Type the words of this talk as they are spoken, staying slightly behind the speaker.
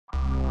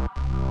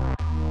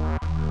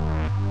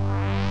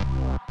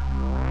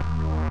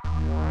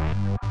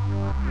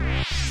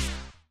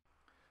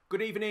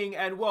Good evening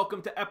and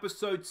welcome to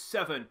episode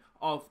 7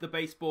 of the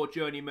Baseball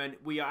Journeyman.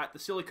 We are at the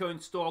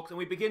Silicon Storks and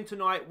we begin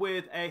tonight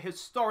with a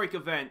historic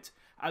event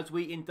as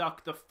we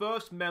induct the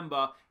first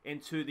member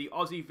into the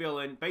Aussie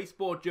Villain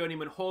Baseball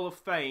Journeyman Hall of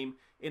Fame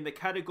in the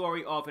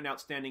category of an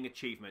outstanding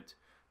achievement.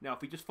 Now,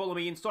 if you just follow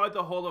me inside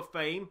the Hall of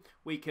Fame,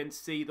 we can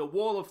see the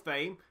Wall of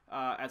Fame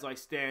as I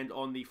stand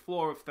on the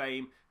floor of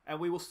fame, and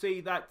we will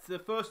see that the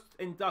first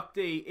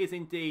inductee is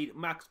indeed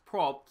Max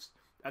Probst.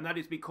 And that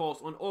is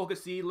because on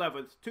August the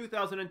 11th,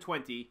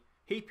 2020,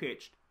 he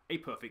pitched a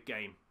perfect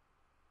game.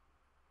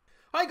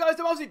 Hi guys,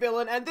 I'm Aussie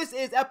Villain, and this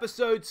is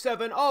episode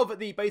 7 of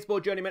the Baseball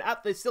Journeyman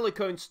at the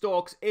Silicon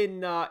Storks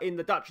in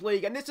the Dutch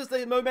League. And this is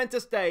the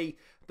momentous day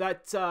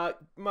that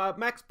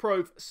Max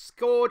Probst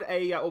scored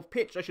or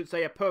pitched, I should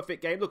say, a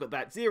perfect game. Look at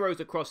that, zeros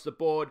across the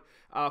board.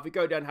 If we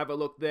go down and have a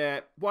look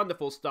there,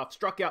 wonderful stuff.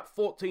 Struck out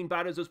 14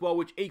 batters as well,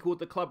 which equaled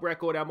the club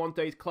record,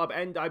 Almonte's club,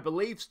 and I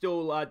believe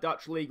still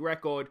Dutch League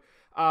record.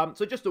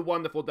 So just a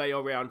wonderful day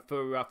all around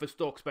for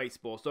Storks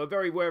baseball. So a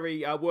very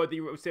worthy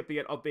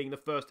recipient of being the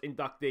first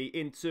inductee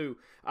into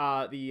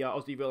the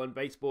Aussie Villain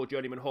Baseball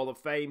Journeyman Hall of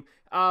Fame.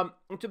 And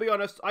to be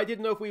honest, I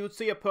didn't know if we would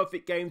see a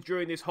perfect game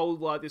during this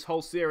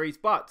whole series,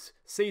 but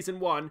season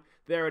 1,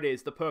 there it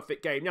is, the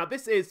perfect game. Now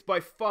this is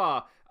by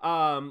far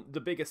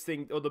the biggest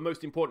thing, or the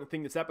most important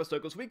thing this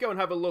episode, because we go and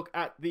have a look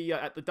at the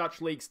Dutch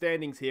League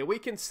standings here. We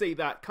can see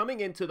that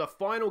coming into the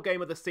final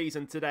game of the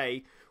season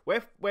today,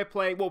 we're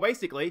playing. Well,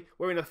 basically,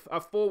 we're in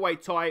a four-way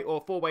tie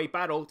or four-way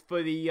battle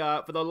for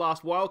the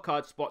last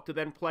wildcard spot to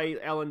then play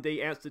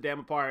L&D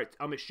Amsterdam Pirates.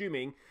 I'm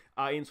assuming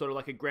in sort of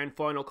like a grand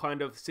final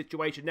kind of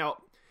situation. Now,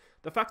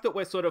 the fact that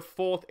we're sort of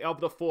fourth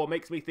of the four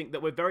makes me think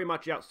that we're very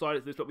much outside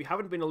of this, but we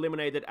haven't been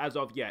eliminated as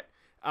of yet.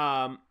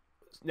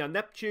 Now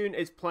Neptune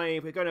is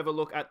playing. We're going to have a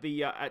look at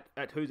the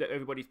at who's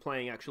everybody's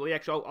playing. Actually,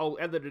 I'll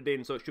edit it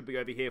in so it should be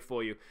over here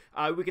for you.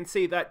 We can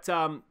see that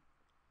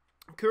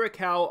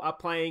Curacao are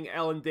playing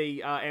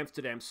L&D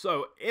Amsterdam.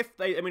 So if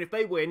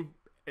they win,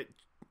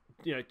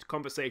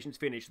 conversations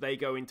finished. They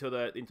go into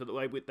the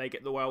they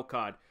get the wild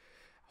card.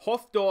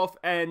 Hofdorf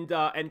and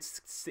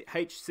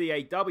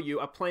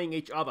HCAW are playing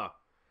each other.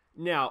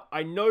 Now,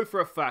 I know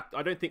for a fact,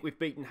 I don't think we've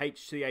beaten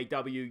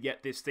HCAW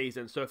yet this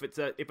season. So if it's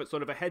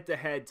sort of a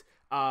head-to-head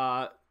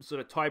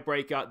sort of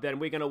tiebreaker, then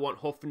we're going to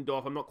want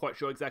Hoffendorf. I'm not quite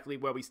sure exactly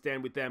where we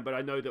stand with them, but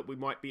I know that we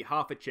might be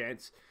half a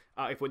chance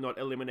if we're not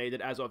eliminated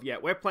as of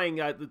yet. We're playing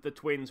the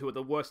Twins, who are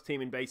the worst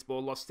team in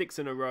baseball, lost 6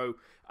 in a row.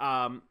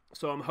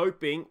 So I'm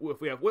hoping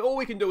all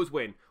we can do is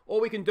win. All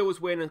we can do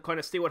is win and kind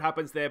of see what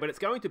happens there. But it's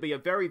going to be a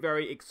very,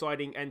 very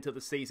exciting end to the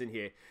season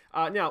here.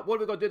 Now, what have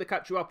we got to do to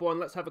catch you up on?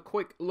 Let's have a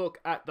quick look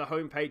at the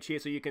homepage here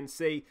so you can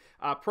see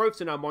Probst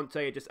and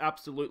Almonte are just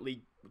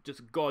absolutely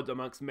just gods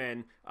amongst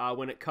men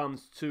when it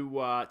comes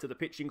to the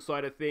pitching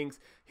side of things.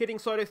 Hitting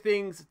side of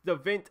things, the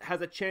Vint has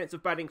a chance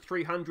of batting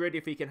 300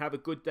 if he can have a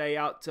good day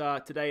out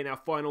today in our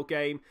final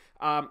game.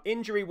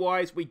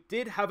 Injury-wise, we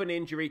did have an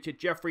injury to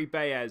Jeffrey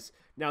Baez.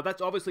 Now,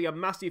 that's obviously a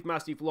massive,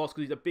 massive loss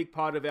because he's a big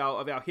part of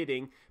our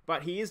hitting,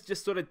 but he is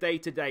just sort of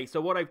day-to-day. So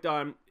what I've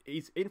done,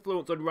 his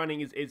influence on running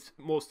is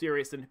more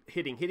serious than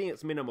hitting. Hitting,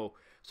 it's minimal.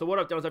 So what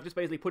I've done is I've just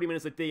basically put him in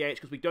as a DH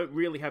because we don't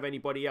really have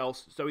anybody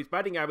else. So his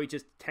batting average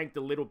has tanked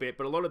a little bit,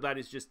 but a lot of that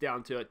is just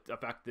down to the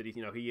fact that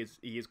he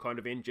is kind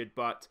of injured.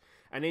 But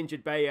an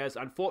injured Baez,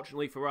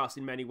 unfortunately for us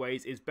in many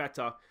ways, is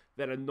better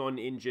than a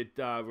non-injured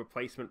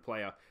replacement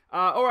player.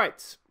 All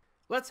right.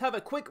 Let's have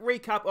a quick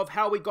recap of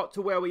how we got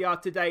to where we are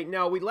today.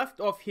 Now, we left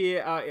off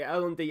here at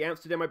L&D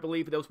Amsterdam, I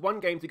believe. There was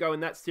one game to go in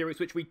that series,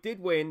 which we did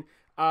win,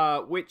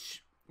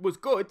 which was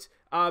good.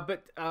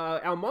 But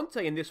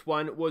Almonte in this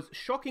one was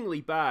shockingly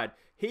bad.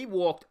 He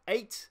walked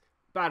 8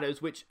 batters,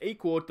 which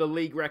equaled the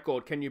league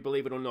record, can you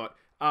believe it or not,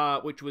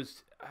 which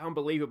was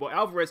unbelievable.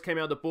 Alvarez came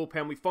out of the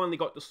bullpen. We finally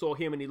got to saw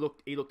him, and he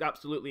looked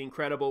absolutely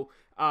incredible.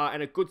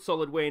 And a good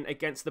solid win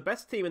against the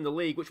best team in the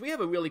league, which we have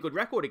a really good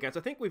record against.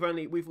 I think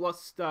we've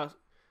lost...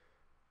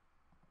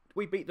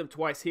 we beat them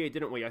twice here,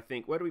 didn't we, I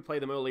think? Where did we play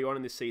them earlier on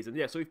in this season?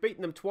 Yeah, so we've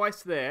beaten them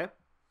twice there,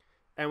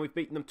 and we've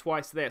beaten them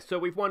twice there. So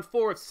we've won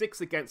 4 of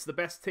 6 against the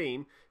best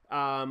team,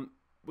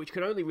 which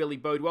can only really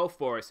bode well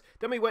for us.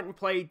 Then we went and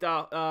played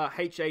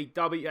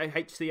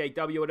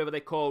HCAW, whatever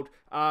they're called.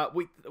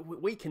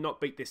 We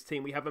cannot beat this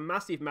team. We have a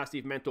massive,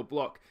 massive mental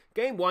block.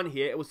 Game 1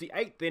 here, it was the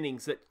 8th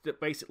innings that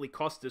basically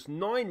cost us.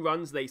 9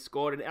 runs they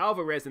scored, and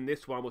Alvarez in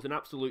this one was an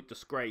absolute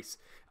disgrace.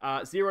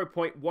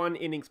 0.1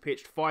 innings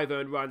pitched, 5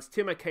 earned runs.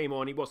 Timmer came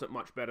on. He wasn't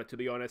much better, to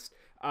be honest.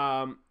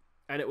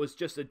 And it was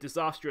just a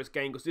disastrous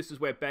game because this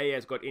is where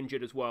Baez got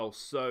injured as well.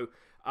 So...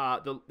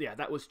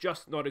 that was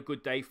just not a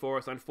good day for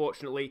us,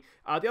 unfortunately.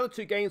 The other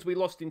 2 games we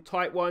lost in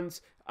tight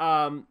ones.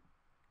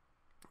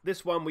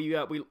 This one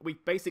we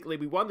basically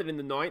won it in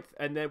the 9th,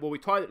 and then we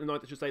tied it in the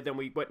 9th, I should say. Then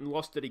we went and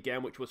lost it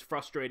again, which was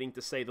frustrating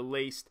to say the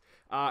least.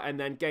 And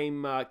then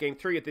game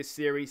 3 of this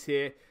series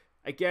here.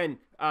 Again,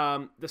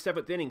 the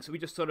 7th inning. So we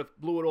just sort of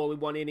blew it all in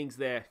one innings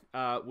there,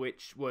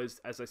 which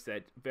was, as I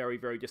said, very,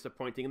 very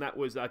disappointing. And that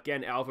was,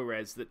 again,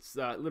 Alvarez. That's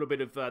a little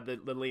bit of the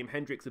Liam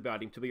Hendricks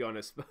about him, to be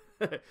honest.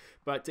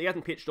 But he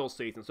hasn't pitched all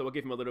season, so we'll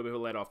give him a little bit of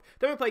a let off.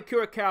 Then we played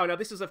Curacao. Now,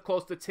 this is, of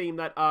course, the team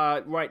that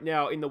are right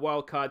now in the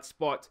wildcard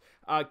spot.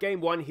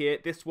 Game 1 here,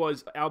 this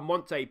was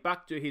Almonte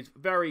back to his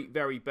very,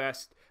 very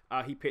best.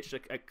 He pitched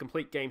a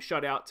complete game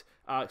shutout,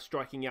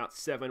 striking out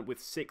 7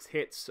 with 6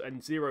 hits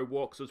and 0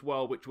 walks as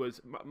well, which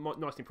was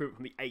nice improvement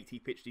from the 8 he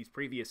pitched his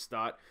previous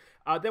start.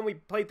 Then we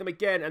played them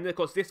again, and of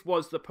course this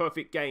was the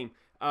perfect game.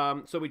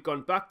 So we'd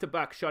gone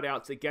back-to-back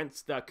shutouts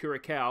against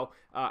Curacao,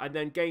 and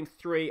then game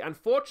 3,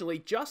 unfortunately,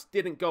 just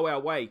didn't go our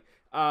way,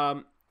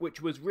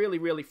 which was really,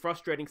 really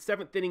frustrating.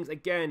 7th innings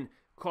again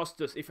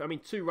cost us,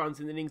 2 runs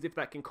in the innings, if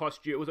that can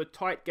cost you. It was a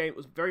tight game. It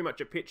was very much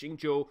a pitching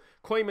duel.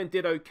 Koeman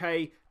did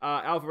okay.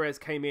 Alvarez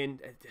came in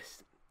and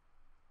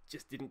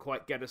just didn't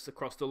quite get us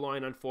across the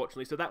line,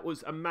 unfortunately. So that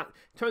was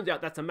turns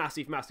out that's a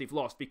massive, massive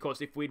loss, because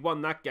if we'd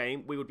won that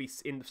game, we would be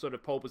in the sort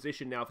of pole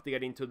position now to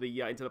get into the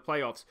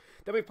playoffs.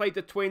 Then we played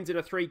the Twins in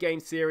a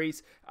 3-game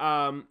series.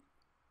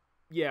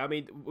 Yeah,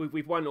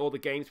 we've won all the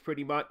games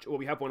pretty much, or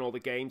we have won all the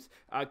games.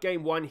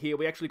 Game 1 here,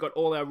 we actually got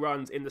all our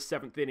runs in the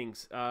 7th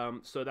innings,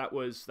 so that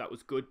was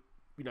good.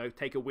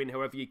 Take a win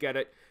however you get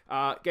it.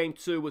 Game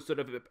 2 was sort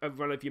of a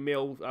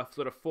run-of-your-mill,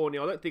 sort of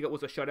 4-0. I don't think it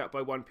was a shutout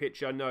by one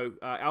pitcher. No,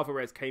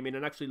 Alvarez came in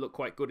and actually looked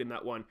quite good in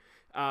that one.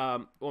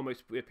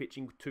 Almost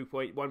pitching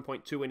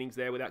 1.2 innings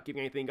there without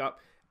giving anything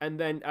up. And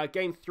then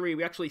Game 3,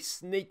 we actually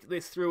sneaked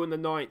this through in the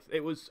 9th.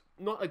 It was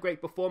not a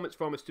great performance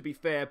from us, to be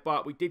fair,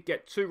 but we did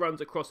get 2 runs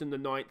across in the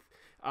 9th.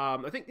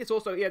 I think this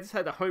also, this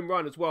had a home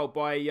run as well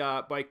by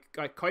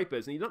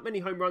Kuipers, and not many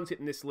home runs hit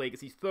in this league,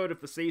 as he's 3rd of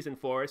the season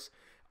for us.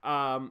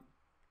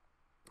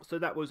 So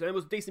it was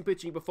a decent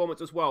pitching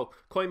performance as well.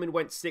 Koeman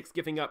went 6,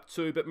 giving up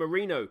 2, but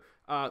Marino,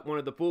 one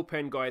of the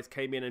bullpen guys,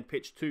 came in and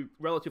pitched 2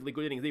 relatively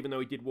good innings, even though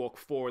he did walk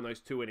 4 in those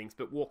 2 innings.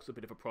 But walk's a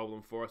bit of a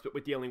problem for us, but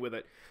we're dealing with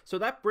it. So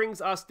that brings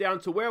us down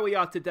to where we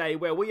are today,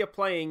 where we are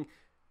playing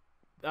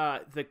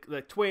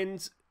the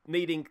Twins,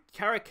 needing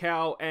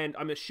Curacao and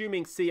I'm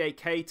assuming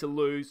CAK to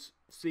lose.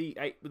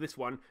 This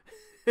one.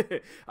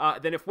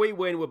 Then if we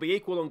win, we'll be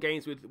equal on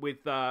games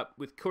with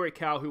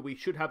Curacao, who we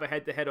should have a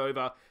head-to-head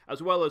over,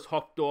 as well as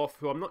Hopdorf,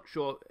 who I'm not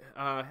sure,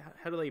 how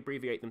do they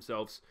abbreviate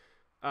themselves?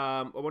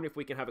 I wonder if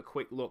we can have a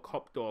quick look.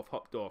 Hopdorf.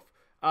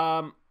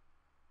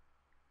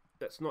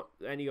 That's not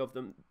any of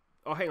them.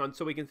 Oh, hang on.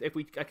 So we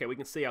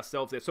can see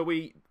ourselves there. So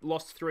we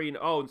lost 3 and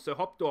and so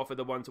Hopdorf are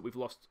the ones that we've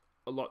lost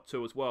a lot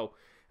to as well.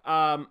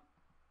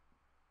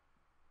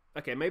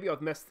 Okay, maybe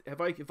I've messed.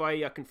 Have I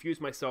confused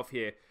myself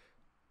here?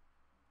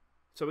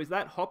 So is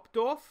that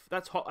Hopdorf?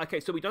 That's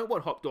okay, so we don't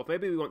want Hopdorf.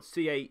 Maybe we want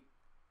CA,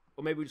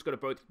 or maybe we just got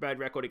a bad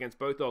record against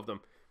both of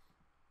them.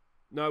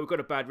 No, we've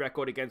got a bad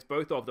record against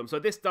both of them. So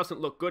this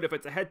doesn't look good. If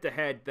it's a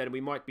head-to-head, then we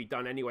might be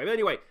done anyway. But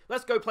anyway,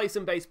 let's go play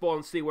some baseball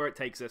and see where it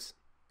takes us.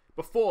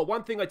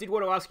 One thing I did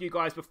want to ask you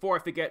guys before I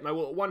forget, and I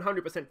will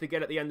 100%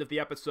 forget at the end of the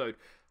episode.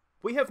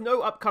 We have no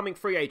upcoming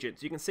free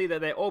agents. You can see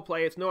that they're all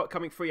players, no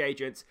upcoming free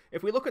agents.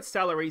 If we look at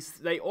salaries,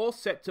 they all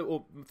set to,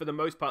 or for the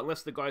most part,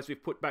 unless the guys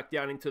we've put back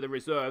down into the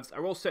reserves,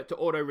 are all set to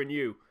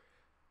auto-renew.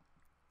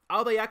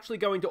 Are they actually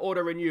going to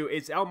auto-renew?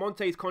 Is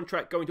Almonte's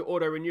contract going to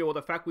auto-renew, or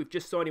the fact we've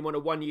just signed him on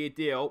a 1-year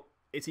deal,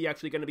 is he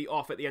actually going to be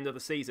off at the end of the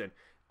season?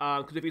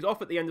 Because if he's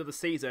off at the end of the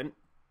season,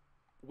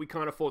 we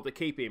can't afford to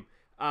keep him.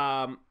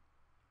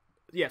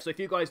 Yeah, so if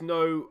you guys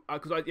know,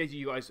 because as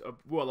you guys are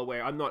well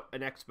aware, I'm not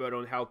an expert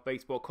on how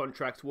baseball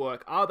contracts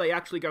work. Are they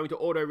actually going to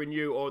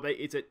auto-renew, or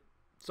is it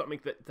something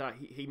that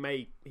he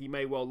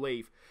may well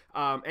leave?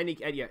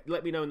 Yeah,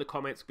 let me know in the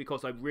comments,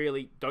 because I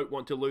really don't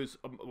want to lose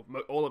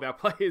all of our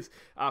players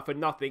for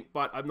nothing,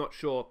 but I'm not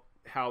sure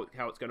how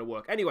it's going to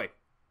work. Anyway,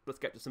 let's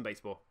get to some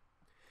baseball.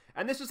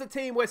 And this is a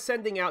team we're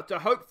sending out to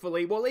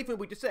hopefully, well, even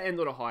we just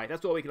end on a high.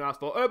 That's all we can ask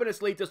for. Urbanus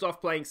leads us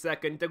off playing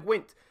second. De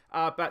Gwint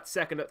bats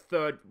second at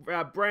third.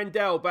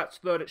 Brandel bats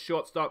third at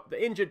shortstop.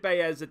 The injured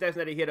Baez, the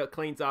designated hitter,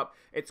 cleans up.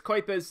 It's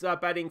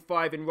Kuipers batting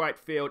 5 in right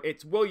field.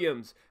 It's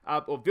Williams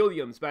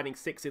batting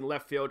 6 in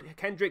left field.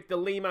 Kendrick De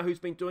Lima, who's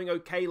been doing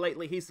okay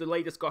lately. He's the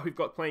latest guy we've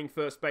got playing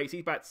first base.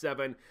 He bats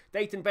 7.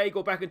 Dayton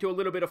Bagel back into a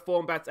little bit of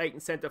form, bats 8 in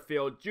center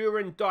field.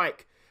 Duran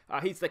Dyke.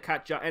 He's the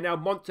catcher. And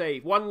Almonte,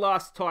 one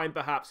last time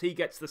perhaps, he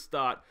gets the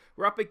start.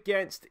 We're up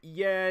against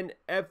Jan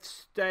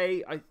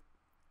Evste.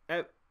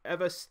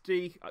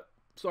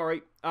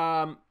 Sorry.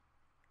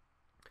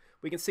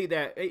 We can see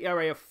there,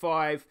 ERA of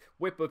 5,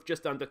 whip of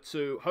just under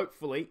 2.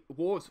 Hopefully,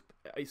 WAR's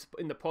is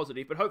in the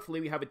positive, but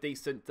hopefully we have a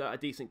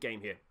decent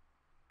game here.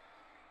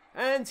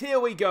 And here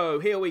we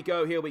go.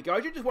 I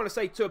just want to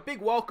say a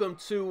big welcome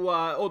to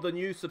all the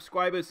new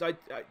subscribers.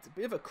 It's a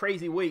bit of a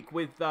crazy week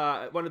with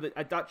one of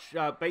a Dutch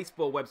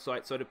baseball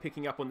website sort of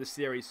picking up on this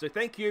series. So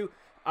thank you.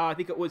 I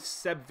think it was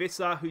Seb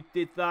Visser who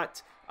did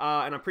that.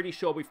 And I'm pretty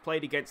sure we've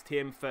played against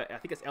him for, I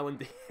think it's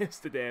L&D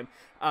Amsterdam.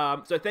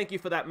 So thank you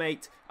for that,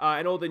 mate.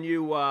 And all the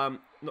new,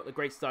 not the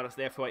great starters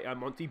there for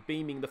Monty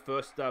beaming the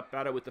first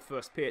batter with the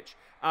first pitch.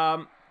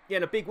 yeah,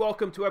 and a big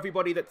welcome to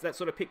everybody that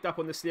sort of picked up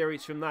on the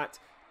series from that.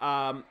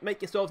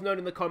 Make yourselves known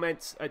in the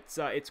comments.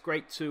 It's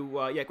great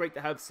to great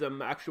to have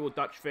some actual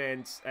Dutch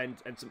fans and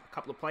a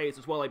couple of players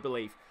as well, I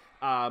believe.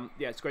 Yeah,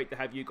 it's great to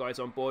have you guys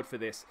on board for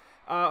this.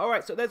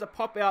 Alright, so there's a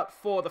pop out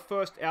for the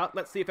first out.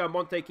 Let's see if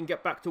Almonte can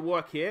get back to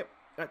work here.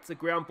 That's a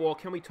ground ball.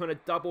 Can we turn a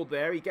double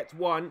there? He gets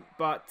one,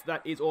 but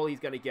that is all he's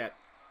going to get.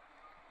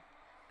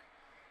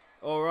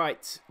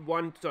 Alright,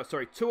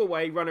 two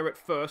away, runner at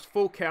first.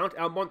 Full count.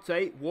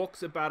 Almonte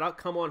walks a batter.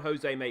 Come on,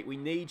 Jose, mate. We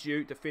need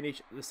you to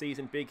finish the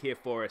season big here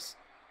for us.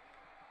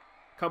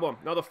 Come on,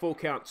 another full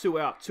count. 2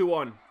 out, 2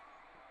 on.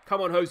 Come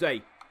on,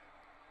 Jose.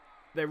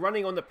 They're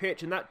running on the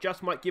pitch, and that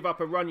just might give up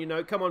a run, you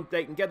know. Come on,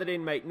 Dayton, get it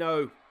in, mate.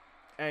 No.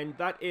 And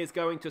that is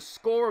going to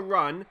score a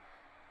run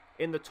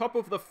in the top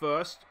of the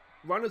first.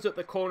 Runners at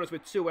the corners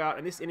with 2 out,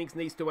 and this innings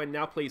needs to end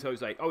now, please,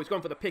 Jose. Oh, he's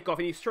gone for the pick-off,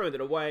 and he's thrown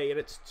it away, and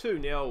it's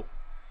 2-0.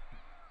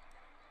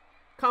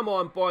 Come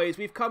on, boys.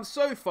 We've come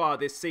so far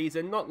this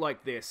season. Not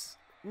like this.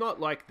 Not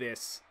like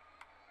this.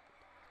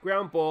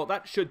 Ground ball.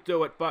 That should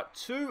do it, but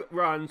 2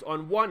 runs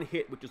on 1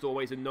 hit, which is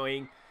always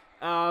annoying.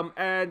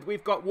 And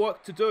we've got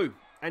work to do.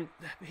 And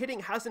hitting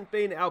hasn't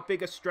been our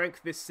biggest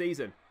strength this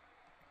season.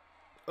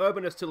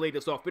 Urbanus to lead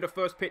us off. Bit of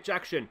first pitch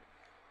action.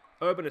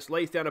 Urbanus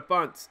lays down a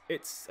bunt.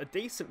 It's a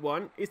decent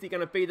one. Is he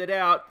going to beat it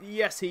out?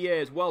 Yes, he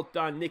is. Well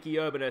done, Nicky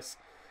Urbanus.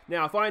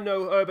 Now, if I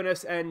know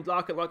Urbanus and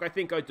Larkin like I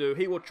think I do,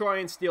 he will try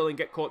and steal and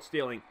get caught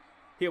stealing.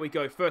 Here we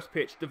go. First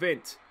pitch.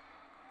 DeVint.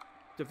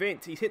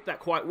 DeVint. He's hit that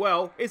quite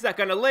well. Is that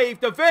going to leave?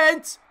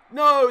 DeVint!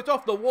 No, it's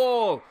off the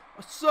wall.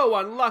 So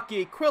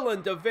unlucky.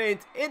 Quillen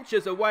DeVint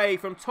inches away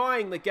from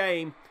tying the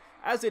game.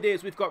 As it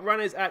is, we've got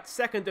runners at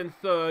second and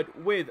third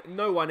with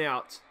no one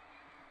out.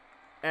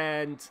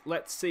 And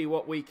let's see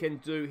what we can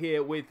do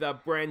here with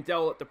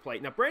Brandel at the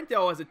plate. Now,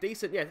 Brandel has a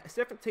decent,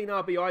 17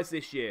 RBIs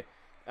this year.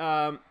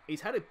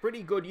 He's had a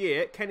pretty good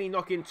year. Can he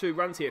knock in 2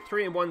 runs here?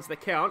 3 and 1's the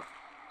count.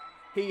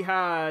 He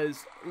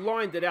has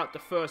lined it out to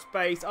first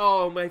base.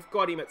 Oh, and they've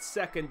got him at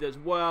second as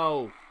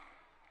well.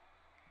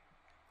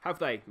 Have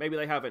they? Maybe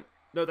they haven't.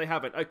 No, they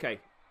haven't. Okay.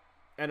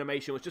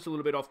 Animation was just a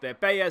little bit off there.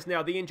 Baez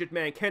now, the injured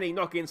man. Can he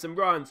knock in some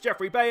runs?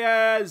 Jeffrey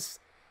Baez!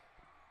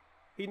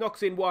 He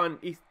knocks in 1.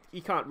 He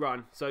can't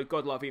run, so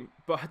God love him.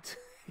 But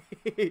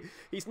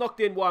he's knocked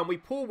in 1. We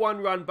pull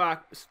 1 run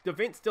back.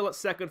 DeVint still at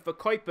second for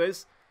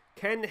Kuipers.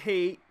 Can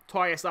he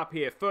tie us up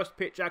here? First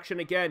pitch action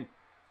again.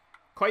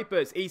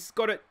 Kuipers, he's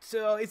got it.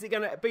 Is he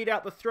going to beat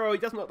out the throw? He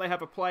doesn't look like they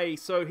have a play,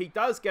 so he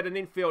does get an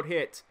infield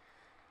hit.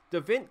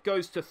 DeVint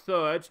goes to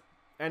third,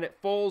 and it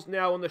falls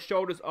now on the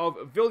shoulders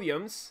of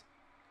Williams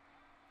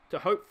to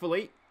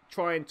hopefully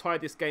try and tie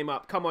this game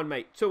up. Come on,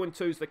 mate. 2 and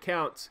 2's the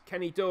count.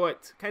 Can he do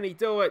it? Can he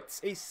do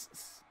it? He's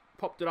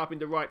popped it up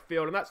into right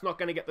field, and that's not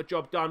going to get the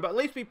job done. But at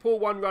least we pull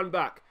 1 run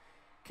back.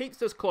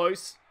 Keeps us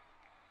close.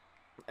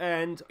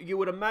 And you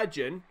would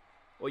imagine,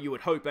 or you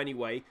would hope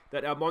anyway,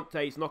 that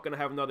Almonte is not going to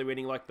have another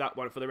inning like that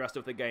one for the rest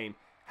of the game.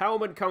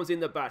 Howman comes in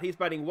the bat. He's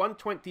batting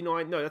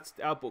 129. No, that's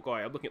our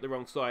guy. I'm looking at the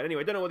wrong side.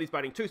 Anyway, I don't know what he's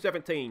batting.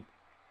 217.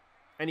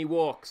 And he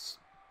walks.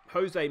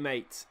 Jose,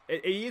 mate.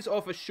 He is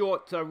off a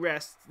short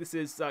rest. This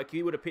is,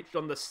 he would have pitched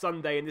on the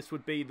Sunday, and this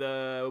would be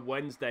the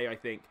Wednesday, I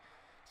think.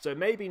 So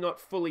maybe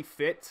not fully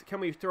fit. Can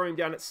we throw him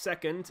down at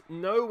second?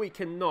 No, we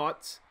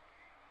cannot.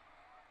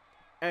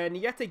 And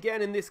yet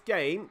again in this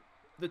game,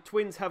 the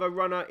Twins have a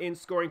runner in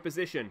scoring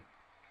position.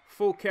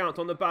 Full count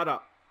on the batter.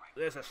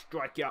 There's a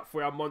strikeout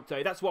for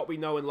Almonte. That's what we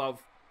know and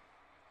love.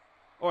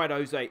 All right,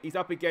 Jose. He's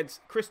up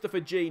against Christopher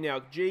G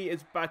now. G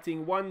is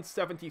batting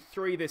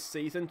 173 this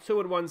season. 2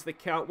 and 1's the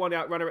count. 1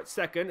 out, runner at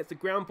second. It's a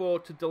ground ball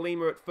to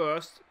DeLima at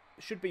first.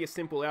 Should be a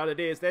simple out. It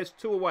is. There's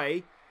 2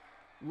 away.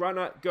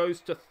 Runner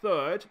goes to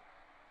third.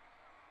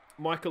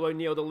 Michael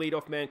O'Neill, the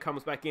leadoff man,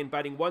 comes back in,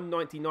 batting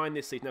 199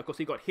 this season. Now, of course,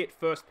 he got hit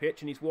first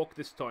pitch, and he's walked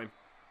this time.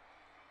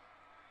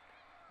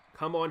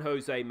 Come on,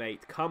 Jose,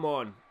 mate. Come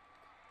on.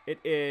 It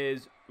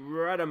is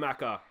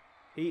Rademacher.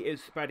 He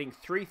is batting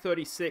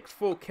 336,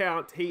 full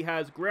count. He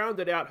has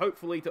grounded out,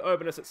 hopefully, to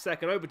Urbanus at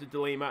second, over to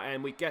DeLima,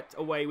 and we get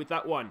away with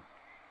that one.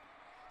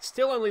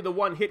 Still only the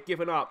 1 hit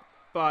given up,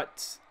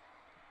 but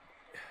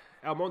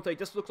Almonte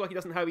just looks like he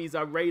doesn't have his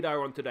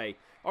radar on today.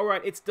 All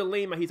right, it's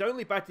DeLima. He's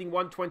only batting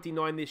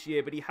 129 this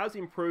year, but he has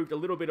improved a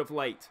little bit of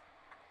late.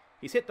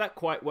 He's hit that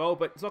quite well,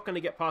 but it's not going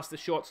to get past the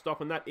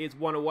shortstop, and that is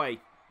 1 away.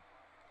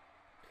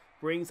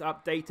 Brings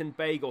up Dayton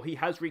Bagel. He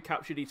has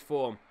recaptured his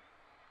form.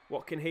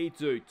 What can he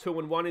do? 2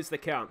 and 1 is the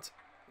count.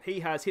 He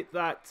has hit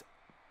that,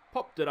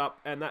 popped it up,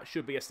 and that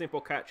should be a simple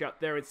catch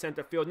out there in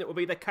center field. And it will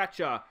be the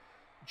catcher,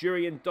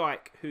 Jurian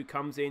Dyke, who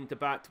comes in to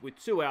bat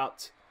with 2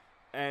 out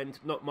and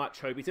not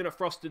much hope. He's in a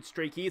frosted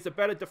streak. He is a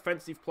better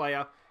defensive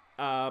player,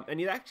 and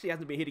he actually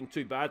hasn't been hitting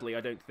too badly,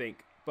 I don't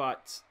think.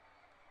 But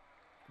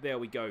there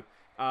we go.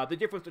 The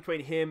difference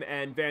between him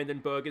and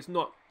Vandenberg is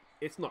not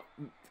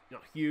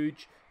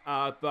huge.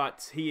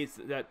 But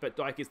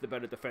Dyke is the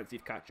better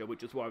defensive catcher,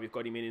 which is why we've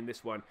got him in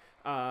this one.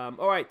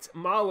 All right,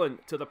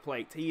 Marlon to the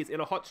plate. He is in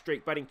a hot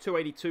streak, batting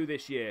 282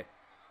 this year.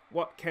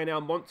 What can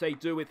Almonte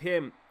do with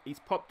him? He's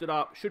popped it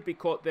up. Should be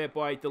caught there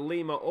by De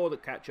Lima or the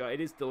catcher.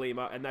 It is De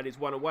Lima, and that is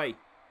one away.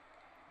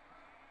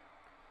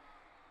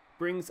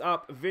 Brings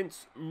up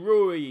Vince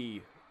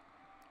Roy.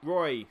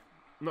 I'm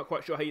not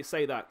quite sure how you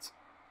say that.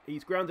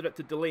 He's grounded it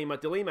to De Lima.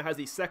 De Lima has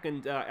his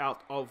second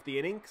out of the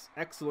innings.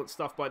 Excellent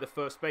stuff by the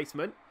first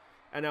baseman.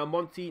 And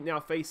Almonte now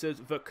faces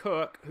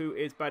Verkerk, who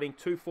is batting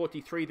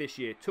 .243 this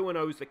year.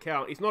 2-0's the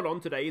count. He's not on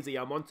today, is he,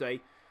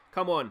 Almonte?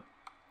 Come on.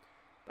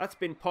 That's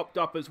been popped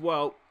up as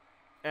well.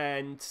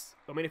 And,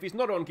 I mean, if he's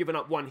not on giving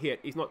up one hit,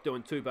 he's not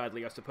doing too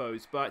badly, I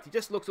suppose. But he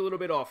just looks a little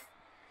bit off.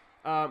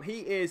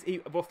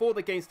 Before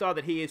the game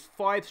started, he is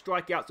 5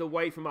 strikeouts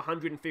away from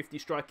 150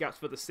 strikeouts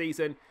for the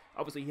season.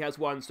 Obviously, he has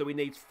one, so he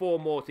needs 4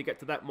 more to get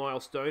to that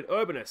milestone.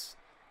 Urbanus,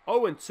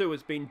 0-2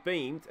 has been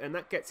beamed, and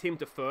that gets him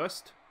to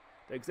first.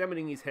 They're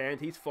examining his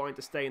hand. He's fine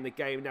to stay in the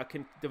game. Now,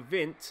 can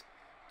DeVint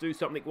do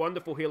something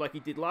wonderful here like he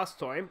did last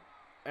time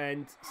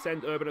and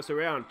send Urbanus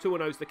around?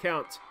 2-0's the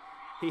count.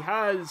 He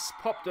has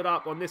popped it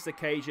up on this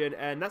occasion,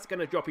 and that's going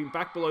to drop him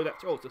back below that.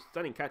 Oh, it's a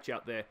stunning catch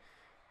out there.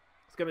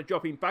 It's going to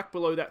drop him back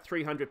below that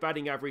 300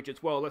 batting average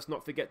as well. Let's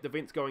not forget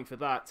DeVint's going for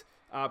that.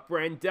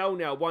 Brandel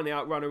now, 1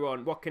 out, runner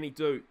on. What can he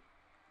do?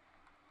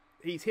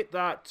 He's hit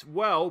that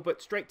well,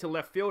 but straight to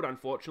left field,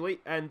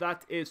 unfortunately, and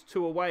that is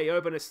 2 away.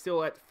 Urbanus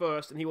still at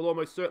first, and he will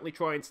almost certainly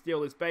try and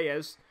steal as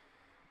Baez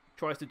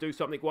tries to do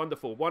something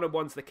wonderful.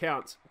 1-1's the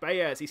count.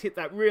 Baez, he's hit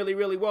that really,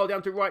 really well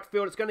down to right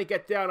field. It's going to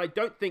get down. I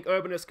don't think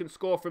Urbanus can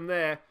score from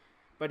there,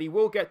 but he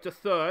will get to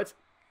third,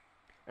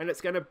 and it's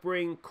going to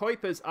bring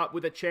Kuipers up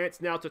with a chance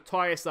now to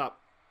tie us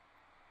up.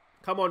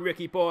 Come on,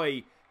 Ricky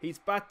boy. He's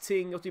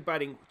batting, what's he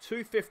batting?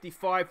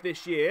 .255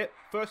 this year.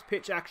 First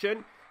pitch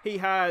action. He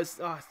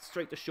has,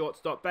 straight to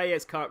shortstop.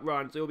 Baez can't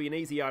run, so it'll be an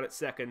easy out at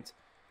second.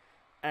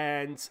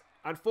 And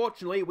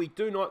unfortunately, we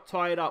do not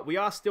tie it up. We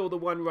are still the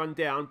 1 run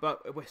down,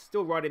 but we're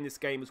still right in this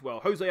game as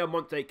well. Jose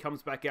Almonte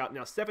comes back out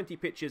now. 70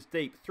 pitches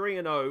deep,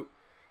 3-0.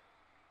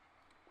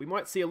 We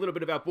might see a little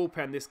bit of our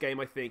bullpen this game,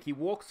 I think. He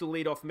walks the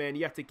leadoff man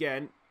yet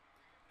again.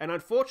 And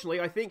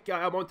unfortunately, I think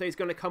Almonte is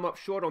going to come up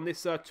short on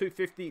this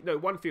 150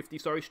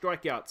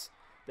 strikeouts.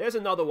 There's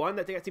another one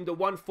that gets him to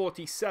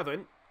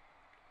 147.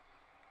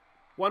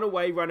 1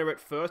 away, runner at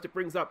first. It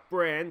brings up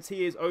Brands.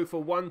 He is 0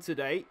 for 1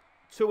 today.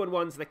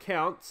 2-1's the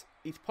count.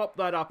 He's popped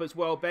that up as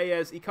well.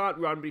 Baez, he can't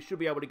run, but he should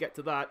be able to get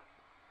to that.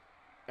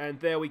 And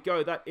there we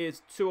go. That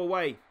is 2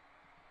 away.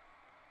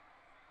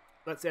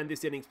 Let's end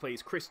this innings,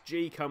 please. Chris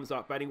G comes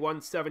up, batting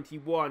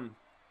 171.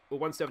 Or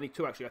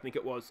 172, actually, I think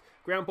it was.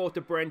 Ground ball to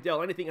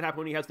Brandel. Anything can happen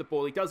when he has the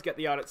ball. He does get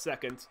the out at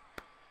second.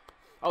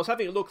 I was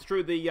having a look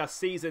through the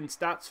season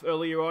stats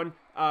earlier on.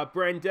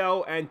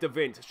 Brandel and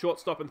DeVint,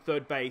 shortstop and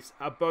third base,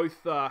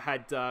 both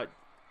had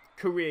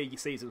career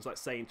seasons,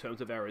 let's say, in terms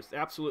of errors.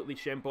 Absolutely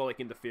shambolic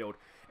in the field.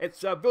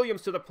 It's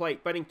Williams to the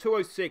plate, batting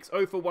 206,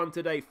 0 for 1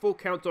 today. Full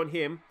count on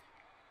him.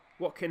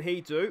 What can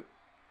he do?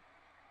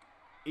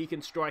 He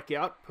can strike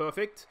out.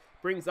 Perfect.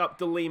 Brings up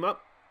De Lima,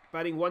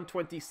 batting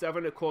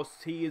 127. Of course,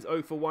 he is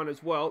 0 for 1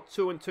 as well.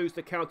 2-2's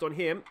the count on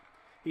him.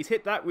 He's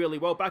hit that really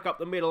well, back up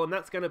the middle, and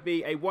that's going to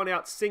be a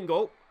 1-out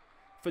single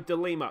for De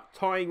Lima.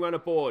 Tying run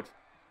aboard.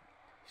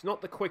 He's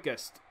not the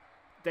quickest.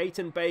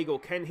 Dayton Bagel,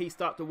 can he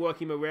start to work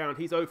him around?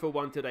 He's 0 for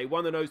 1 today.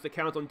 1-0's the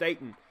count on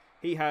Dayton.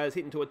 He has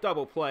hit into a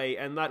double play,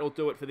 and that'll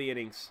do it for the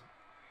innings.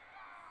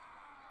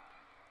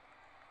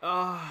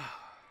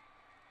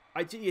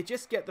 You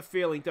just get the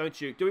feeling, don't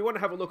you? Do we want to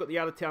have a look at the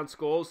out-of-town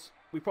scores?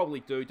 We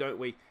probably do, don't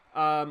we?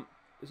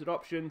 Is it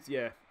options?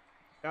 Yeah.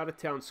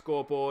 Out-of-town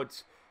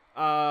scoreboards.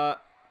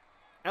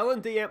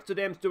 L&D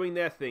Amsterdam's doing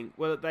their thing.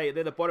 Well, they're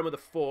the bottom of the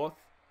 4th.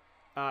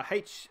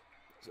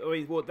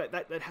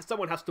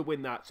 Someone has to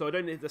win that, so I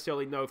don't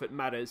necessarily know if it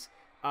matters.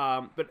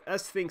 But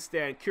as things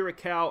stand,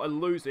 Curacao are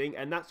losing,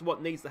 and that's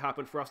what needs to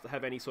happen for us to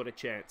have any sort of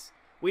chance.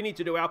 We need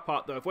to do our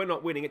part, though. If we're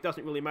not winning, it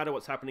doesn't really matter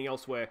what's happening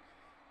elsewhere.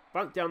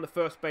 Bunt down the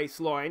first base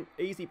line.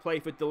 Easy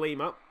play for De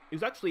Lima,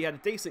 who's actually had a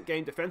decent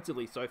game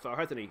defensively so far,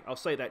 hasn't he? I'll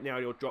say that now.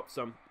 He'll drop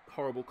some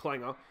horrible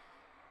clanger.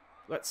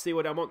 Let's see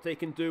what Almonte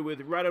can do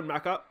with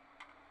Rademacher.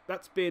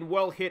 That's been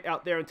well hit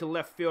out there into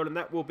left field, and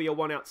that will be a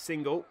 1-out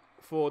single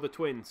for the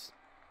Twins.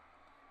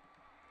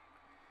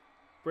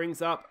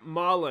 Brings up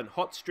Marlin.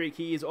 Hot streak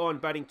he is on,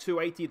 batting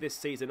 280 this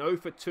season. 0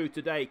 for 2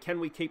 today. Can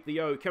we keep the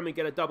O? Can we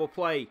get a double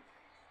play?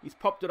 He's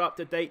popped it up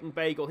to Dayton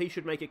Bagel. He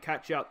should make a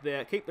catch out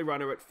there. Keep the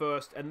runner at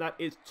first, and that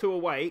is 2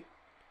 away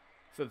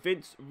for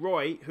Vince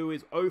Roy, who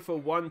is 0 for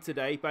 1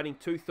 today, batting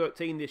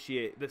 213 this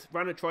year. This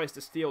runner tries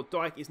to steal.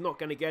 Dyke is not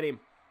going to get him.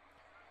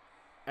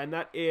 And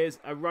that is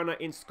a runner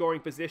in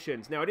scoring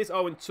positions. Now, it is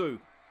 0-2.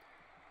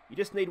 You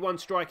just need 1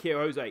 strike here,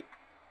 Jose.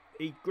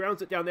 He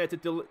grounds it down there to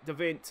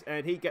DeVint,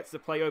 and he gets the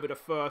play over to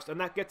first, and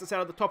that gets us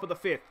out of the top of the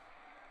 5th.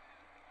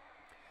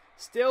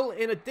 Still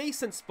in a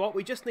decent spot.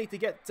 We just need to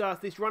get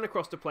this run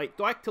across the plate.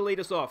 Dyke to lead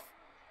us off.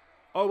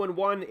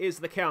 0-1 is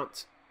the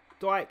count.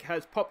 Dyke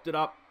has popped it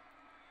up.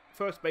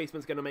 First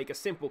baseman's going to make a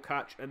simple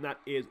catch, and that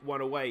is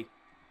 1 away.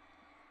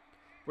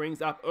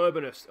 Brings up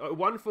Urbanus.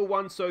 1 for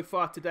 1 so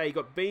far today. He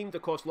got beamed,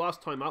 of course,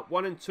 last time up.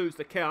 1-2's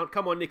the count.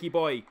 Come on, Nicky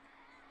boy.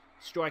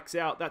 Strikes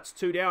out. That's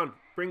 2 down.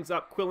 Brings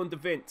up Quillen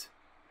DeVint.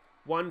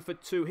 1 for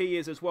 2 he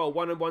is as well.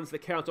 1-1's the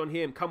count on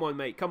him. Come on,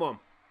 mate. Come on.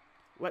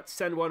 Let's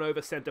send one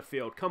over center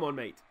field. Come on,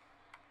 mate.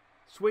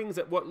 Swings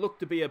at what looked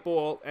to be a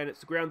ball, and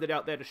it's grounded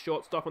out there to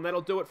shortstop, and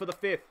that'll do it for the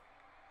 5th.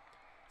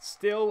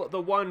 Still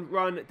the 1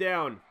 run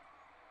down.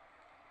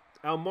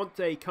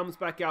 Almonte comes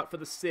back out for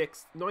the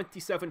 6th.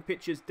 97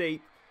 pitches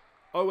deep.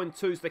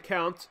 0-2's the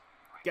count.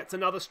 Gets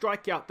another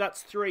strikeout.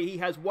 That's 3. He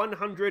has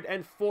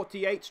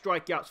 148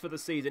 strikeouts for the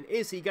season.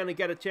 Is he going to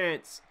get a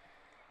chance?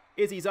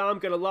 Is his arm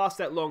going to last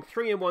that long?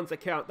 3-1's the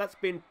count. That's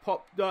been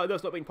popped. No,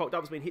 that's not been popped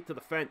up. It's been hit to the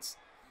fence.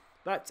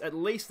 That's at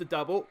least a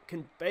double.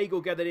 Can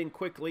Bagel get it in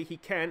quickly? He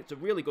can. It's a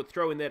really good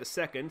throw in there to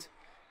second.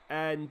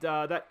 And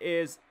that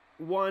is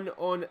one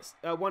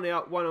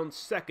out, 1 on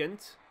second.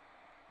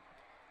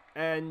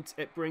 And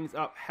it brings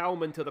up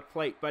Howman to the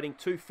plate, batting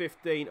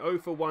 .215, 0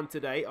 for 1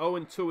 today.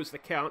 0-2 is the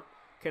count.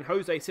 Can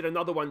Jose sit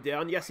another one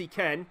down? Yes, he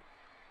can.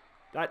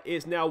 That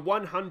is now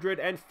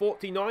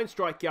 149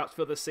 strikeouts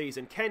for the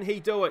season. Can he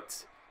do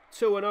it?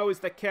 2-0 is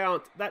the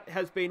count. That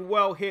has been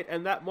well hit,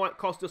 and that might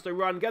cost us a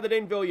run. Get it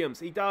in,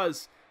 Williams. He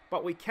does.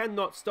 But we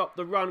cannot stop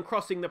the run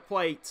crossing the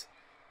plate.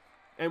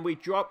 And we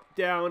drop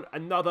down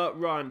another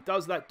run.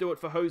 Does that do it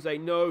for Jose?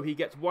 No, he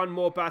gets one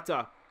more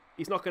batter.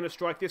 He's not going to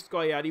strike this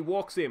guy out. He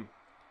walks him.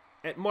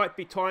 It might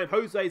be time.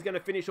 Jose is going to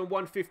finish on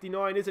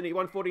 159, isn't he?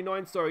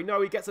 149, sorry.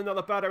 No, he gets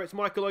another batter. It's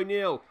Michael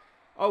O'Neill.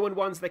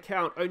 0-1's the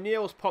count.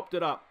 O'Neill's popped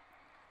it up.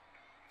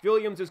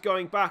 Williams is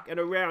going back and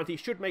around. He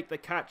should make the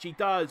catch. He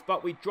does,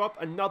 but we drop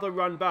another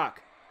run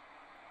back.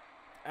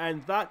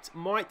 And that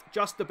might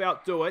just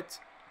about do it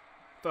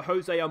for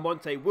Jose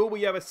Almonte. Will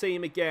we ever see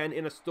him again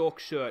in a Stork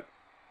shirt?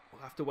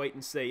 We'll have to wait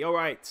and see. All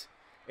right,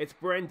 it's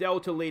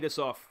Brandel to lead us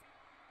off.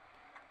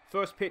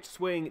 First pitch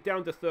swing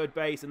down to third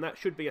base, and that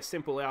should be a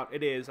simple out.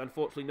 It is.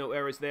 Unfortunately, no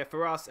errors there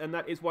for us, and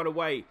that is one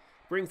away.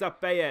 Brings up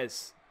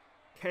Baez.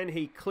 Can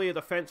he clear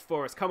the fence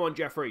for us? Come on,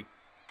 Jeffrey.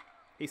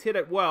 He's hit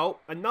it well.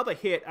 Another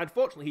hit.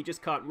 Unfortunately, he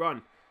just can't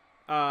run.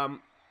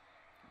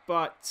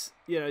 But,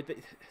 you know,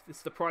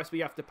 it's the price we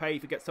have to pay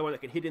to get someone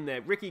that can hit in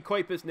there. Ricky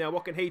Kuipers now,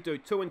 what can he do?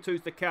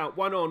 2-2's the count.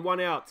 1 on, 1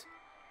 out.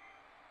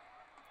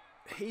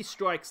 He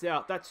strikes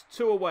out. That's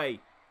 2 away.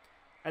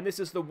 And this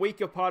is the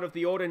weaker part of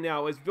the order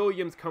now as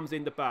Williams comes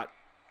in to bat.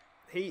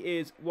 He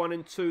is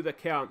 1-2 the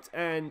count.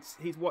 And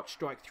he's watched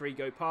strike 3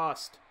 go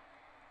past.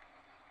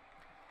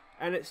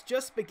 And it's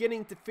just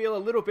beginning to feel a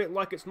little bit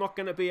like it's not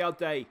going to be our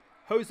day.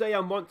 Jose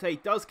Almonte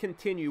does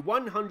continue.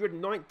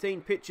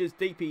 119 pitches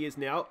deep he is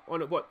now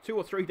on, what, 2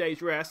 or 3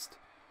 days rest.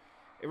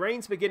 The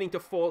rain's beginning to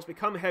fall. It's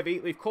become heavy.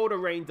 We've called a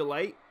rain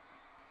delay.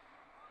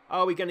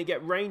 Are we going to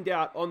get rained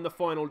out on the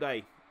final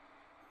day?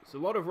 It's a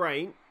lot of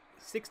rain.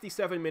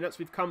 67 minutes.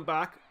 We've come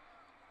back.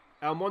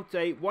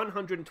 Almonte,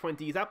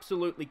 120. He's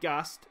absolutely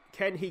gassed.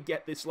 Can he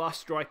get this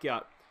last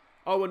strikeout?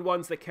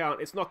 0-1's the count.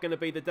 It's not going to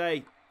be the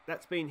day.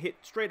 That's been hit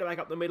straight back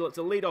up the middle. It's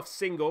a leadoff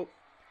single.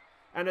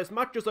 And as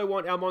much as I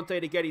want Almonte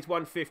to get his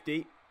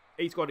 150,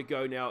 he's got to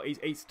go now.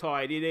 He's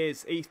tired. It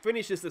is. He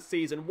finishes the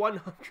season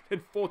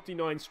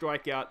 149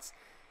 strikeouts.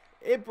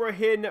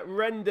 Ibrahim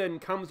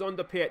Rendon comes on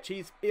the pitch.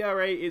 His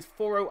ERA is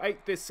 4.08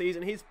 this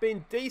season. He's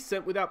been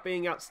decent without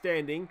being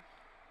outstanding.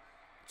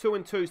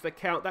 2-2's the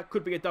count. That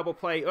could be a double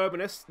play.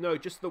 Urbanus, no,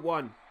 just the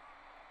 1.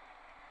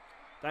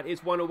 That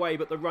is 1 away,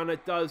 but the runner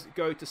does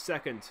go to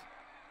second.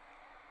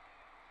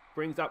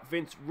 Brings up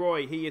Vince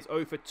Roy. He is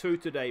 0 for 2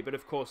 today, but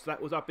of course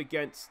that was up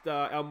against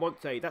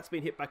Almonte. That's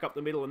been hit back up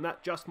the middle, and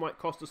that just might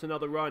cost us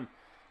another run.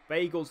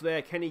 Bagel's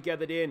there. Can he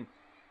get it in?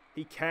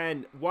 He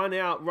can. 1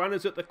 out.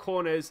 Runners at the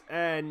corners,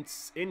 and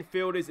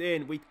infield is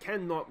in. We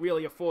cannot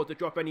really afford to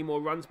drop any more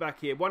runs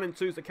back here.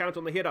 1-2's the count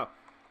on the hitter.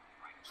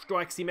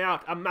 Strikes him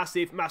out. A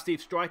massive,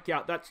 massive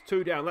strikeout. That's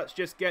 2 down. Let's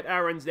just get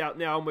Aaron's out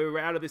now, and we're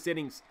out of this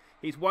innings.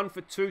 He's 1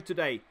 for 2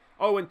 today.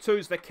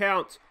 0-2's the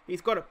count.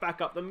 He's got it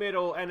back up the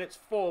middle, and it's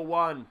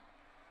 4-1.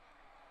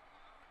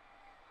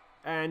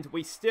 And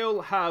we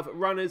still have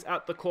runners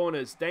at the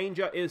corners.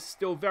 Danger is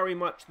still very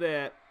much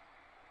there.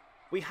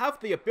 We have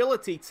the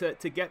ability to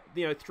get,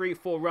 3 or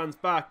 4 runs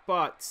back,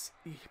 but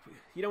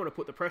you don't want to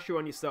put the pressure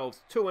on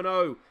yourselves.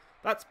 2-0.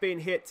 That's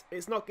been hit.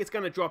 It's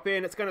going to drop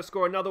in. It's going to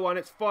score another one.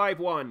 It's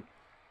 5-1.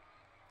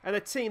 And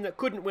a team that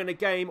couldn't win a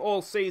game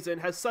all season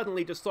has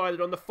suddenly decided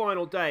on the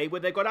final day,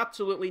 where they've got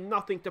absolutely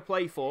nothing to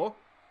play for,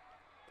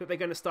 that they're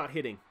going to start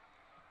hitting.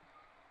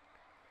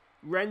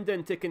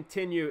 Rendon to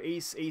continue.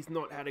 He's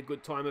not had a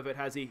good time of it,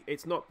 has he?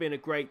 It's not been a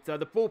great... the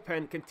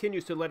bullpen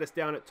continues to let us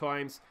down at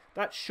times.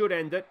 That should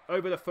end it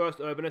over the first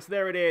Urbanus.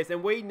 There it is.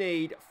 And we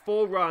need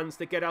 4 runs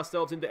to get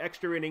ourselves into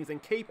extra innings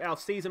and keep our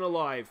season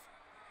alive.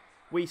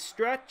 We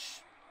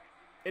stretch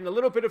in a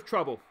little bit of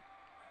trouble.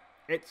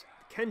 It's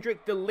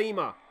Kendrick De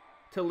Lima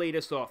to lead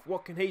us off.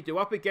 What can he do?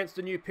 Up against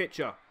a new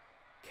pitcher.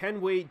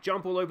 Can we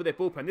jump all over their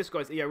bullpen? This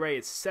guy's ERA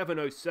is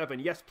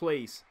 7.07. Yes,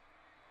 please.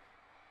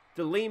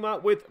 De Lima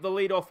with the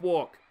leadoff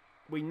walk.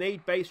 We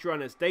need base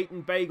runners.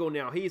 Dayton Bagel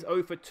now. He's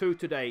 0 for 2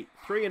 today.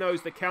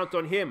 3-0's the count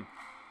on him.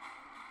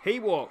 He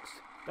walks.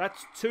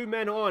 That's 2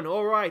 men on.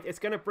 All right, it's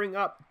going to bring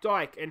up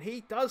Dyke. And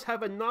he does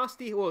have a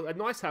nasty, or a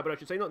nice habit, I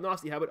should say, not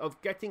nasty habit,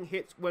 of getting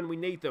hits when we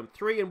need them.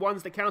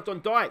 3-1's the count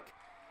on Dyke.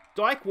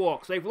 Dyke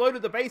walks. They've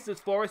loaded the bases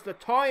for us. The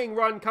tying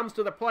run comes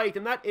to the plate,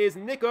 and that is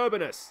Nick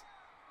Urbanus.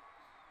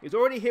 He's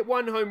already hit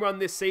 1 home run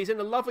this season.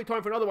 A lovely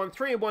time for another one.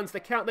 3-1's the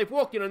count. They've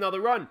walked in another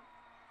run.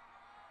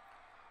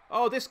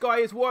 Oh, this guy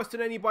is worse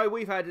than anybody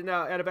we've had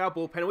out of our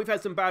bullpen. We've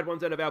had some bad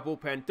ones out of our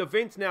bullpen.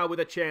 DeVint now with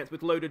a chance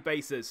with loaded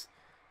bases.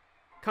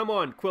 Come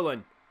on,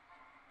 Quillen.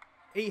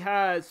 He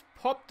has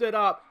popped it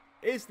up.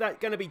 Is that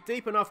going to be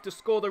deep enough to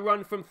score the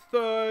run from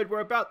third? We're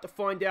about to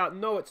find out.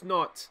 No, it's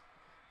not.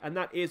 And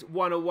that is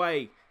 1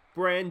 away.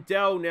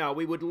 Brandell now.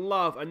 We would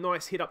love a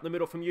nice hit up the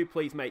middle from you,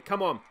 please, mate.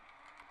 Come on.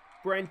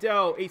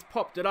 Brandell, he's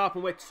popped it up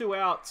and we're 2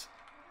 out.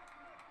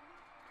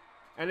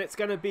 And it's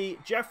going to be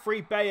Jeffrey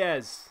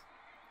Baez.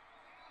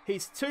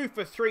 He's 2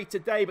 for 3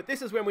 today, but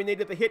this is when we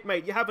needed the hit,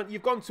 mate.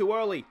 You've gone too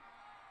early.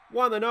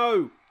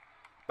 1-0.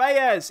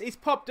 Baez, he's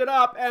popped it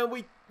up and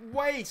we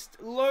waste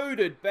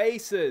loaded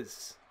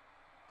bases.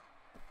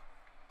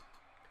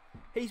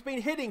 He's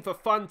been hitting for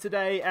fun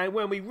today, and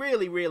when we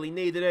really, really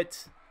needed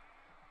it,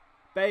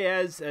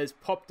 Baez has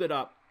popped it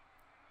up.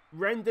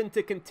 Rendon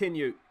to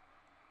continue.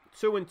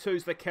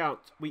 2-2's the count.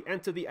 We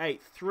enter the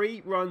 8th.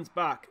 3 runs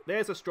back.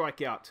 There's a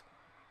strikeout.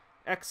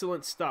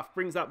 Excellent stuff.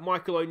 Brings up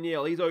Michael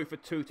O'Neill. He's 0 for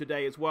 2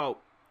 today as well.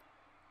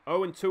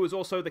 0-2 is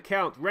also the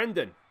count.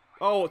 Rendon.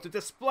 Oh, it's a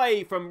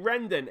display from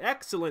Rendon.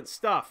 Excellent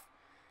stuff.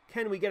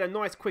 Can we get a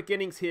nice quick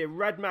innings here?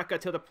 Radmacher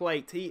to the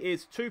plate. He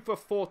is 2 for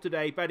 4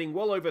 today, batting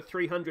well over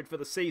 300 for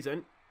the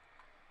season.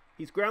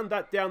 He's ground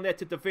that down there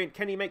to DeVint.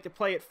 Can he make the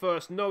play at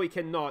first? No, he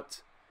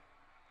cannot.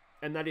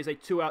 And that is a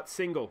 2-out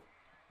single.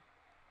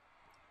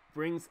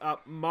 Brings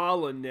up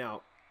Marlon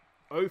now.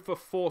 0 for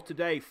 4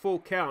 today, full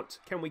count.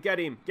 Can we get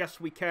him? Yes,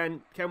 we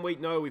can. Can we?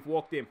 No, we've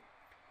walked him.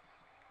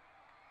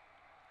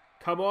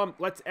 Come on,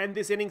 let's end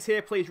this innings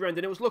here, please,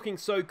 Rendon. It was looking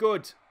so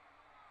good.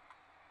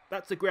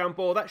 That's a ground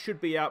ball. That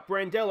should be out.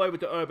 Brandell over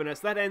to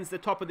Urbanus. That ends the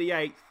top of the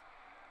 8th.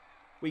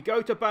 We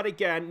go to bat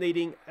again,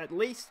 needing at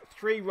least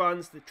 3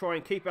 runs to try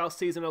and keep our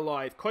season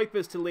alive.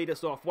 Kuipers to lead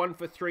us off. 1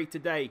 for 3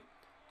 today.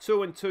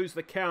 2-2's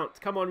the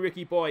count. Come on,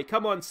 Ricky boy.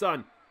 Come on,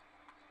 son.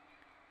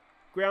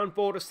 Ground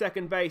ball to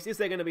second base. Is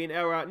there going to be an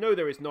error? No,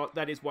 there is not.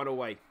 That is 1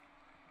 away.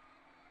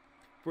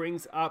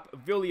 Brings up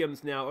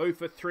Williams now. 0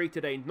 for 3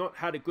 today. Not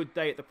had a good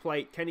day at the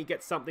plate. Can he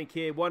get something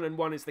here?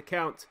 1-1 is the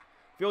count.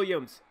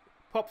 Williams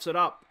pops it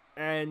up.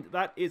 And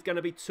that is going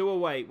to be 2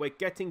 away. We're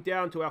getting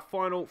down to our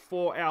final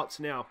 4 outs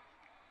now.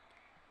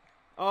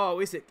 Oh,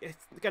 is it?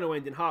 It's going to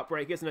end in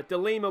heartbreak, isn't it?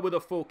 DeLima with a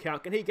full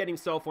count. Can he get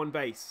himself on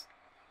base?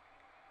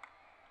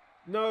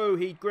 No,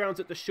 he grounds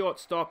at the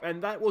shortstop,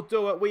 and that will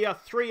do it. We are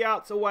 3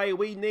 outs away.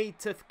 We need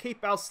to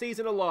keep our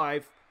season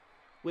alive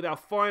with our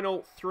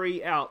final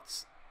 3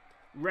 outs.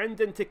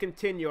 Rendon to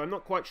continue. I'm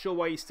not quite sure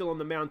why he's still on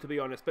the mound, to be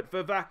honest. But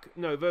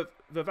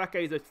Vervaeke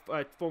is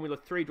a Formula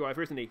 3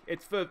 driver, isn't he?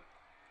 It's for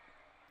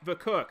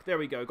Verkirk. There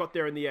we go. Got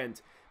there in the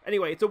end.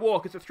 Anyway, it's a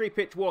walk. It's a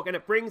 3-pitch walk, and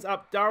it brings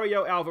up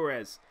Dario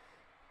Alvarez.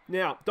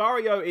 Now,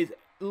 Dario is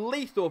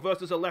lethal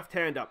versus a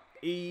left-hander.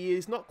 He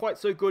is not quite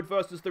so good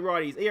versus the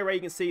righties. ERA, you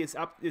can see, is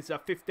up. It's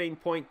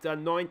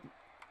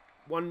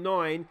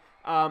 15.919.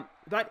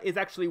 That is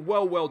actually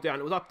well down.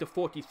 It was up to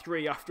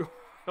 43 after a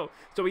while.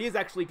 So he is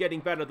actually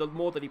getting better the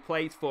more that he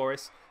plays for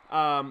us.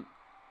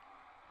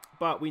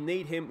 But we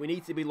need him. We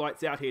need to be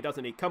lights out here,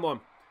 doesn't he? Come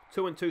on.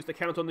 2-2's the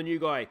count on the new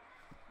guy.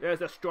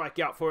 There's a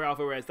strikeout for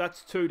Alvarez.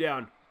 That's 2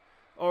 down.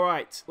 All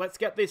right, let's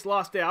get this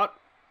last out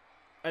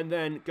and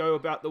then go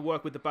about the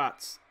work with the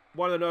bats.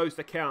 1-0's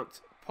the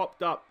count.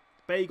 Popped up.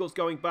 Bagel's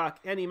going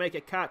back. Can he make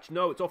a catch?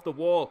 No, it's off the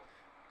wall.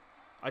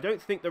 I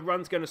don't think the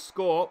run's going to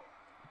score,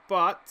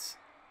 but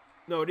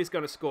no, it is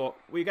going to score.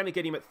 We're going to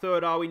get him at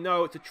third, are we?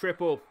 No, it's a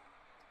triple.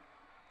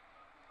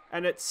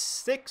 And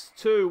it's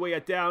 6-2 we are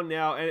down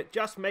now, and it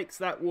just makes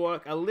that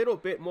work a little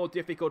bit more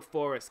difficult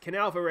for us. Can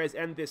Alvarez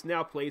end this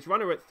now, please?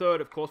 Runner at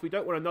third, of course. We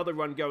don't want another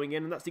run going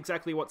in, and that's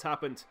exactly what's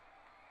happened.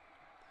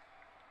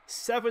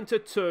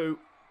 7-2.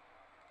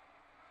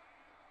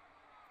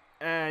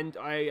 And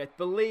I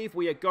believe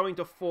we are going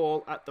to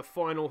fall at the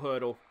final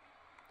hurdle.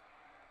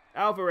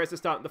 Alvarez is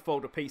starting to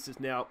fall to pieces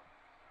now.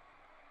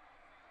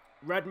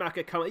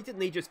 Radmacher coming. He didn't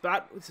need just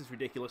bat. This is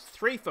ridiculous.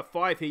 3 for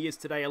 5 he is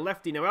today. A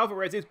lefty. Now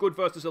Alvarez is good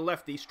versus a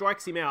lefty.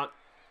 Strikes him out.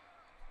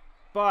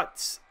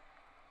 But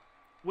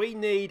we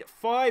need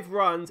 5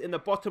 runs in the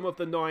bottom of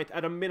the 9th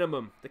at a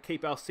minimum to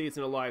keep our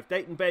season alive.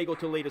 Dayton Bagel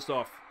to lead us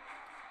off.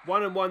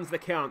 1-1's the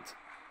count.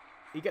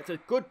 He gets a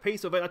good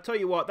piece of it. I tell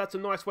you what, that's a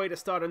nice way to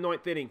start a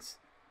 9th innings.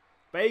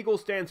 Bagel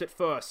stands at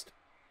first.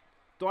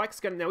 Dyke's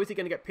going to... Now, is he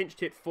going to get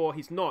pinched hit for?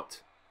 He's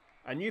not.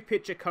 A new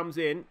pitcher comes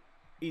in.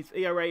 His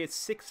ERA is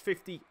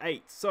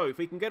 6.58. So, if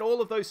we can get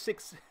all of those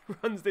 6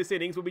 runs this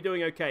innings, we'll be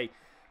doing okay.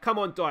 Come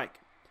on, Dyke.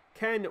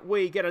 Can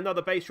we get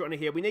another base runner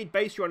here? We need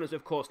base runners,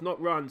 of course,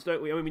 not runs,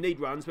 don't we? I mean, we need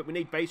runs, but we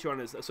need base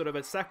runners. Sort of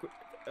a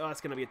Oh,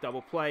 that's going to be a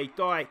double play.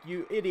 Dyke,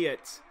 you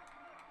idiot.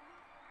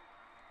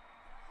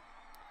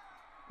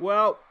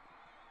 Well...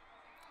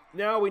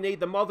 Now we need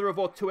the mother of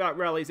all 2-out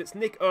rallies. It's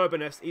Nick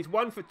Urbanus. He's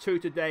 1 for 2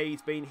 today.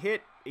 He's been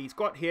hit. He's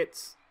got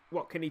hits.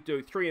 What can he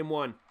do? 3 and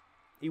 1.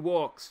 He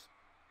walks.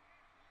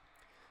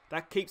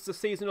 That keeps the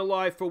season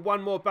alive for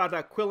one more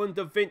batter. Quillen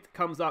DeVint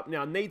comes up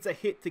now. Needs a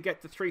hit to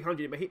get to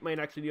 300. But hit may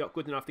actually not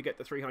good enough to get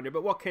to 300.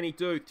 But what can he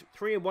do?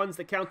 3 and 1's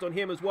the count on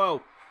him as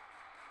well.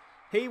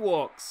 He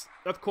walks.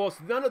 Of course,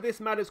 none of this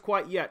matters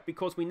quite yet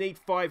because we need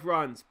 5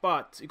 runs.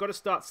 But you've got to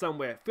start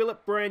somewhere.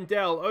 Philip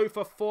Brandell, 0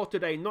 for 4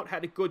 today. Not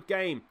had a good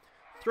game.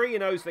 3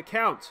 and 0's the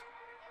count.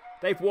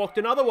 They've walked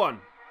another one.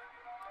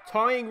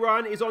 Tying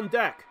run is on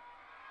deck.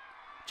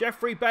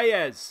 Jeffrey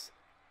Baez,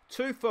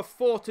 2 for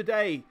 4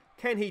 today.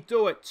 Can he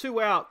do it?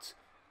 2 out.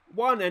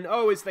 1 and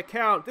 0 is the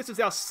count. This is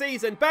our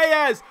season.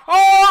 Baez!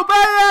 Oh,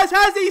 Baez!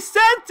 Has he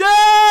sent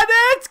it?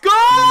 It's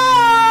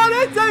gone!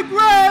 It's a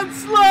grand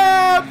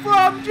slam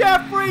from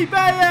Jeffrey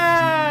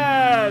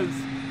Baez!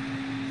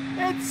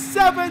 It's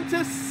 7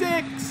 to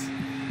 6.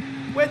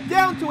 We're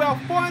down to our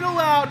final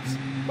out.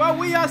 But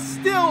we are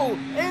still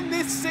in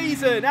this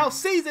season. Our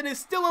season is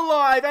still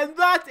alive, and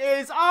that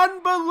is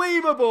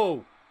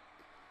unbelievable.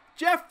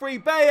 Jeffrey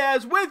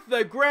Baez with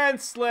the grand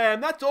slam.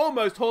 That's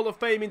almost Hall of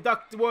Fame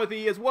induct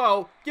worthy as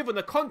well, given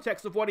the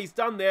context of what he's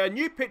done there. A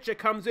new pitcher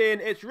comes in.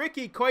 It's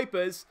Ricky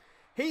Kuipers.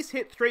 He's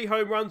hit 3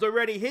 home runs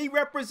already. He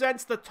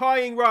represents the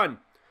tying run.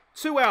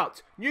 2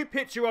 out. New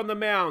pitcher on the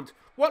mound.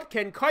 What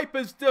can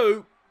Kuipers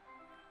do?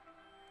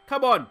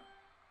 Come on.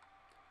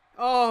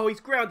 Oh, he's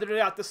grounded it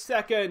out to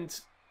second.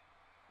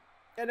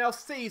 And our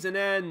season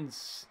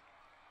ends.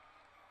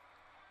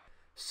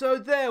 So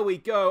there we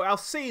go. Our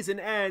season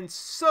ends.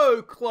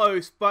 So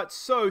close, but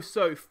so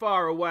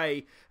far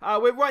away.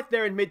 We're right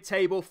there in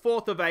mid-table.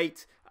 4th of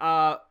 8.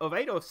 Of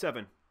 8 or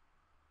 7?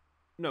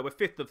 No, we're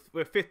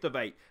 5th of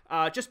 8.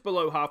 Just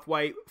below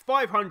halfway.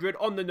 500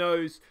 on the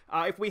nose.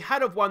 If we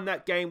had have won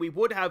that game, we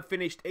would have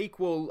finished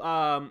equal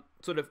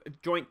sort of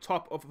joint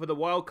top for the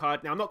wild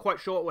card. Now, I'm not quite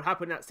sure what would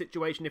happen in that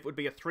situation if it would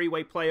be a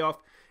 3-way playoff.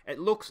 It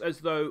looks as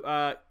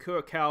though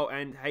Curacao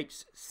and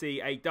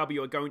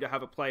HCAW are going to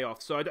have a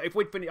playoff. So if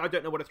we'd finish, I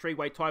don't know what a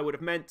 3-way tie would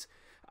have meant.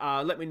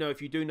 Let me know if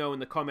you do know in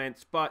the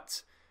comments.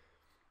 But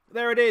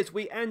there it is.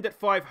 We end at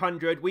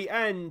 500. We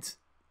end...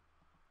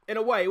 In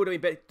a way, it would have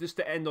been better just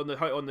to end on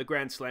the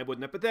Grand Slam,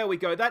 wouldn't it? But there we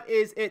go. That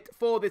is it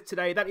for this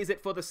today. That is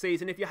it for the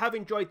season. If you have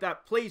enjoyed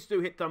that, please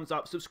do hit thumbs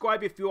up.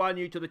 Subscribe if you are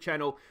new to the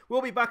channel.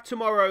 We'll be back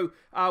tomorrow.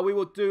 We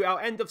will do our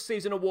end of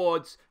season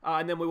awards,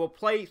 and then we will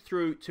play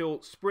through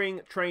till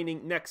spring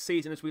training next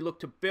season as we look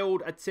to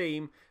build a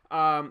team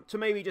to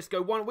maybe just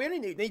go one. We only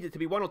needed to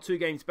be 1 or 2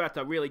 games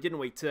better, really, didn't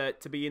we, to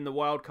be in the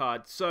wild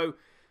card? So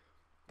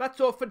that's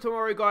all for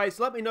tomorrow, guys.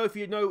 Let me know if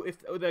you know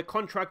if the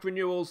contract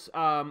renewals.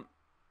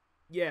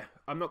 Yeah,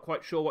 I'm not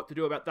quite sure what to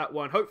do about that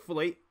one.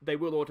 Hopefully, they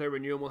will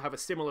auto-renew and we'll have a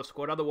similar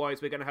squad.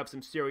 Otherwise, we're going to have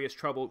some serious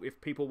trouble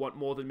if people want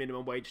more than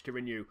minimum wage to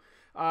renew.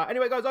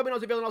 Anyway, guys, I've been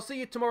Aussie Bill, and I'll see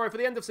you tomorrow for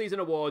the end of season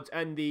awards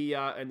and the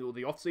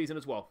off-season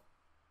as well.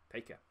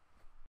 Take care.